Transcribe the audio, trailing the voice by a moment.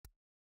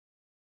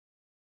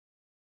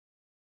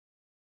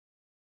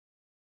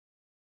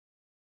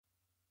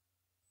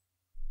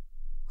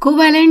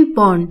Covalent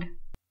bond.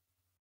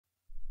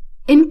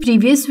 In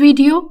previous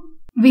video,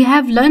 we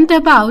have learnt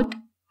about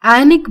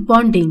ionic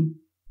bonding.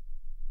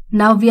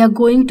 Now we are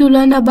going to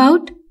learn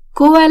about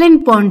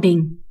covalent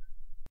bonding.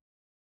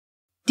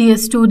 Dear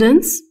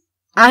students,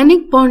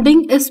 ionic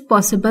bonding is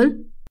possible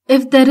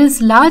if there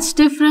is large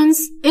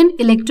difference in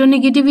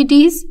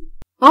electronegativities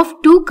of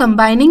two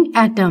combining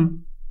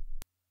atoms.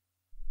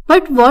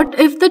 But what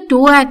if the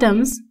two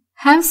atoms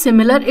have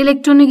similar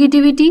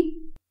electronegativity?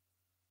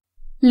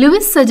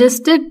 Lewis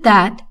suggested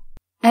that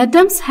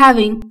atoms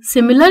having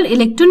similar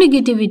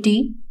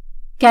electronegativity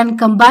can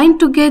combine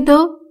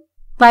together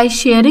by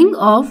sharing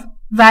of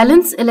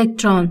valence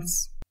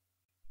electrons.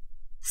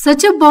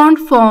 Such a bond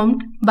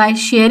formed by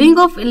sharing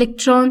of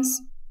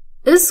electrons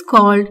is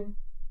called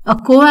a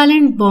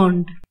covalent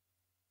bond.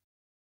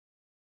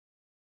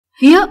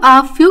 Here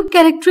are few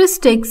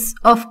characteristics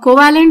of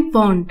covalent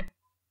bond.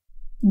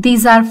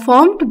 These are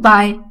formed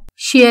by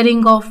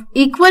sharing of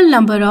equal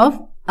number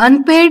of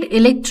unpaired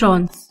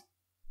electrons.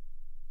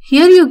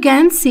 Here you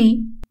can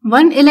see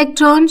one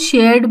electron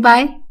shared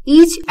by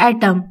each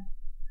atom.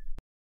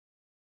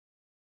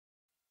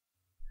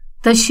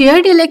 The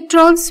shared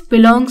electrons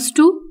belongs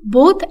to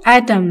both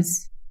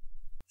atoms.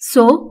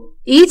 So,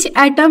 each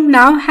atom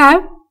now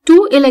have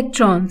two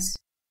electrons.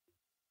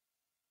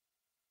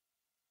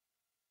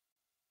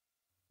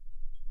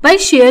 By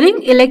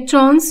sharing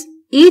electrons,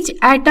 each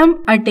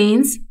atom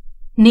attains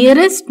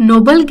nearest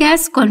noble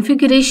gas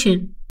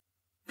configuration.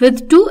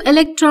 With two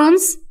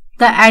electrons,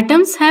 the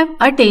atoms have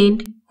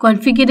attained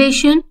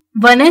configuration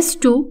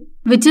 1s2,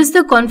 which is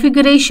the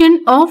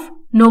configuration of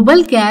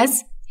noble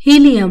gas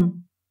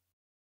helium.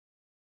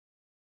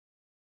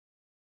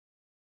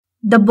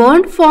 The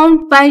bond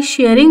formed by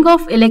sharing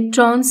of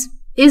electrons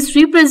is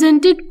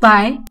represented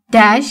by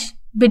dash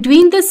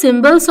between the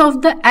symbols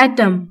of the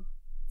atom.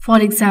 For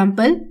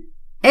example,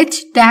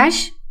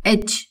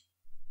 H-H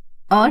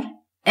or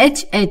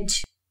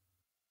HH.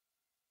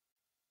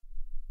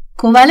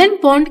 Covalent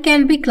bond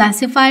can be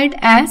classified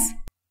as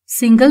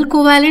single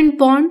covalent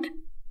bond,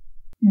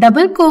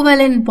 double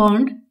covalent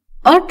bond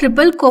or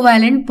triple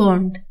covalent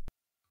bond.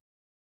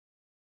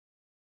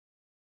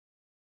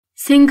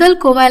 Single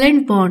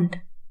covalent bond.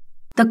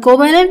 The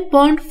covalent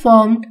bond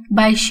formed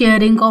by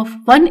sharing of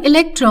one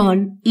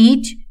electron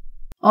each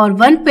or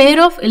one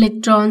pair of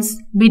electrons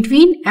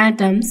between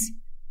atoms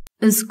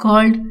is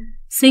called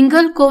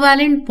single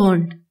covalent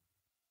bond.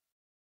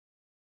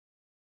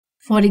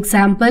 For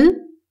example,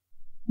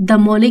 the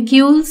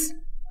molecules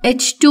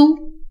H2,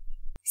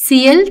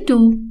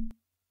 Cl2,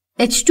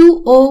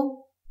 H2O,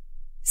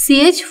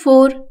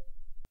 CH4,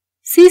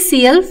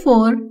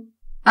 CCl4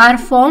 are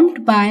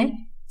formed by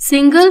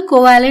single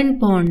covalent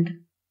bond.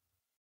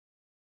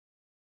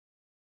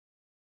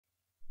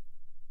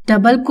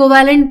 Double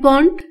covalent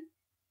bond.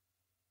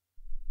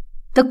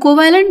 The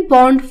covalent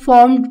bond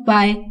formed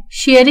by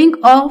sharing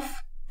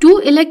of two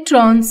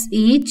electrons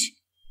each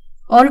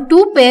or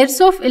two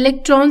pairs of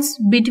electrons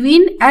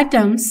between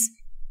atoms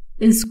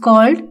is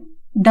called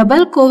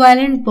double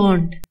covalent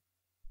bond.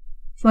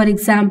 For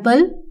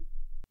example,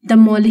 the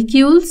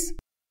molecules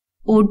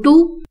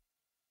O2,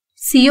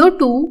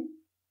 CO2,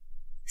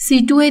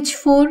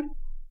 C2H4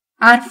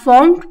 are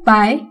formed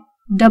by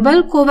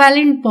double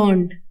covalent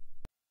bond.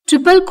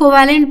 Triple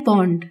covalent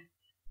bond.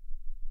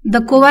 The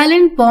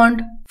covalent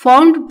bond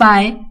formed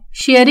by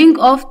sharing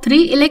of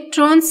three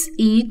electrons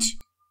each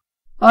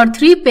or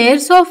three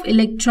pairs of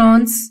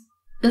electrons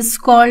is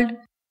called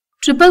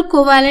triple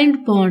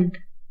covalent bond.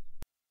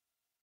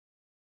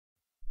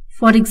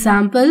 For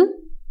example,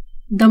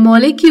 the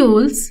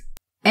molecules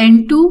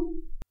N2,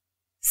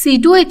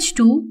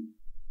 C2H2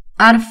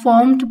 are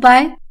formed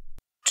by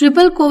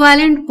triple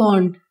covalent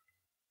bond.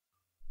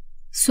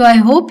 So I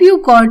hope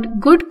you got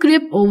good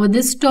grip over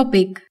this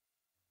topic.